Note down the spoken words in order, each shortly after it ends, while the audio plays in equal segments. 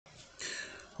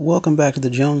Welcome back to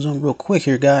the Jones Zone. Real quick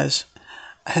here, guys.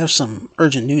 I have some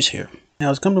urgent news here.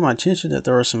 Now, it's come to my attention that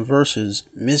there are some verses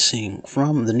missing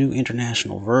from the New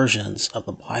International Versions of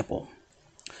the Bible.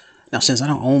 Now, since I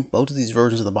don't own both of these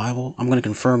versions of the Bible, I'm going to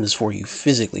confirm this for you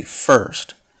physically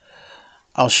first.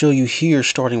 I'll show you here,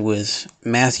 starting with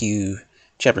Matthew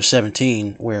chapter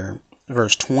 17, where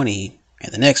verse 20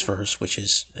 and the next verse, which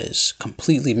is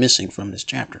completely missing from this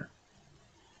chapter.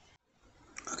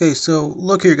 Okay, so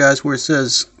look here, guys, where it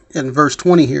says in verse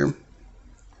 20 here,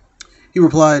 he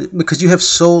replied, "Because you have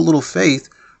so little faith,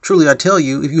 truly I tell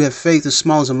you, if you have faith as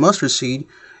small as a mustard seed,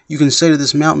 you can say to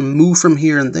this mountain, move from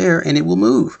here and there, and it will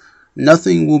move.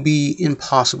 Nothing will be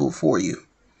impossible for you."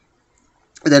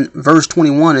 And then verse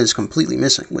 21 is completely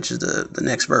missing, which is the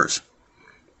next verse.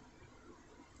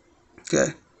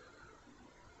 Okay.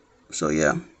 So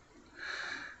yeah.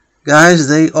 Guys,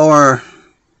 they are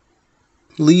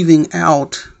leaving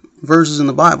out verses in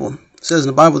the Bible. It says in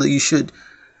the Bible that you should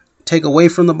take away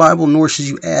from the Bible, nor should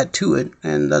you add to it.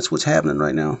 And that's what's happening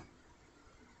right now.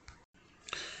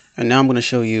 And now I'm going to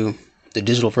show you the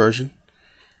digital version.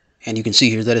 And you can see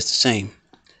here that it's the same.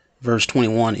 Verse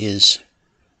 21 is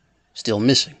still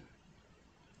missing.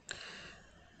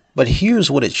 But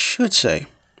here's what it should say.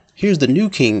 Here's the New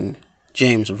King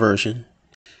James Version.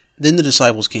 Then the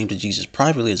disciples came to Jesus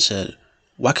privately and said,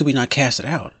 "Why could we not cast it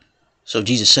out?" So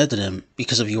Jesus said to them,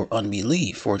 "Because of your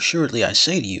unbelief. For assuredly I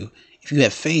say to you, if you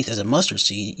have faith as a mustard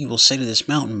seed, you will say to this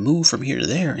mountain, move from here to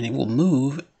there, and it will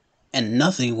move, and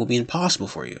nothing will be impossible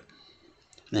for you."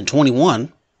 And then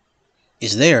 21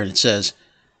 is there, and it says,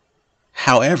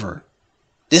 "However,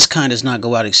 this kind does not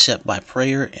go out except by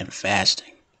prayer and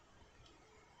fasting."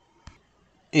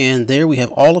 And there we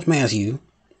have all of Matthew,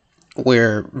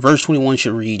 where verse 21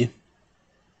 should read,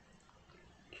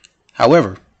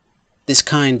 "However, this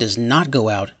kind does not go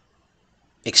out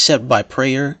except by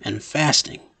prayer and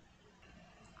fasting."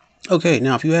 Okay,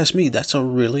 now if you ask me, that's a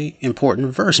really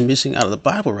important verse missing out of the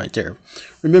Bible right there.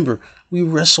 Remember, we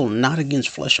wrestle not against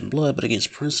flesh and blood, but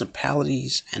against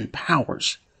principalities and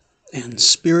powers and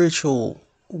spiritual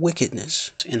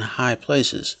wickedness in high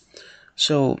places.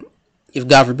 So if,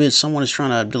 God forbid, someone is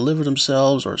trying to deliver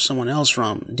themselves or someone else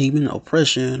from demon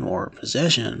oppression or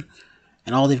possession,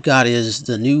 and all they've got is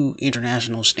the New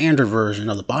International Standard Version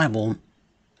of the Bible,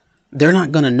 they're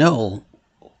not going to know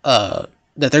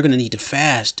that they're going to need to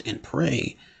fast and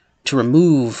pray to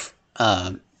remove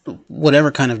whatever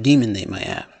kind of demon they may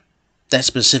have. That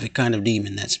specific kind of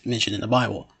demon that's mentioned in the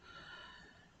Bible.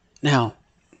 Now,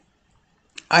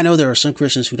 I know there are some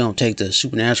Christians who don't take the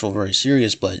supernatural very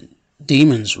serious, but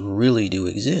demons really do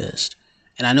exist.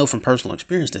 And I know from personal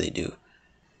experience that they do.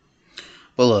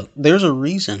 But look, there's a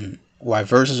reason why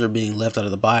verses are being left out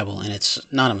of the Bible, and it's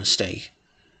not a mistake.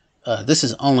 This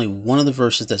is only one of the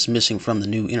verses that's missing from the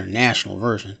New International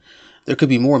Version. There could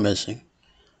be more missing.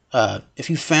 If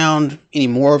you found any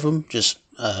more of them, just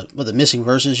with the missing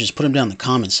verses, just put them down in the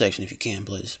comment section if you can,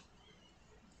 please.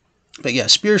 But yeah,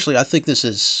 spiritually, I think this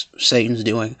is Satan's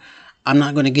doing. I'm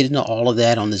not going to get into all of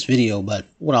that on this video, but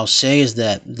what I'll say is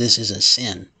that this is a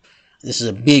sin. This is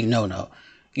a big no-no.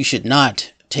 You should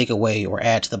not take away or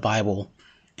add to the Bible.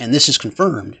 And this is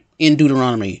confirmed in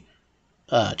Deuteronomy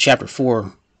chapter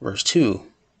 4, verse 2.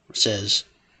 It says,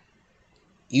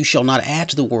 "You shall not add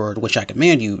to the word which I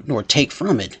command you, nor take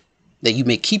from it, that you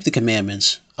may keep the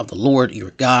commandments of the Lord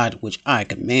your God, which I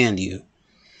command you."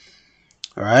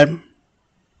 All right.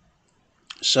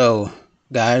 So,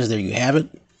 guys, there you have it.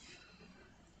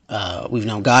 We've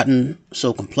now gotten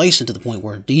so complacent to the point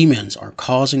where demons are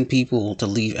causing people to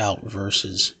leave out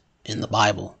verses in the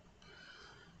Bible.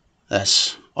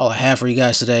 That's all I have for you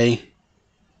guys today.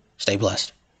 Stay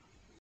blessed.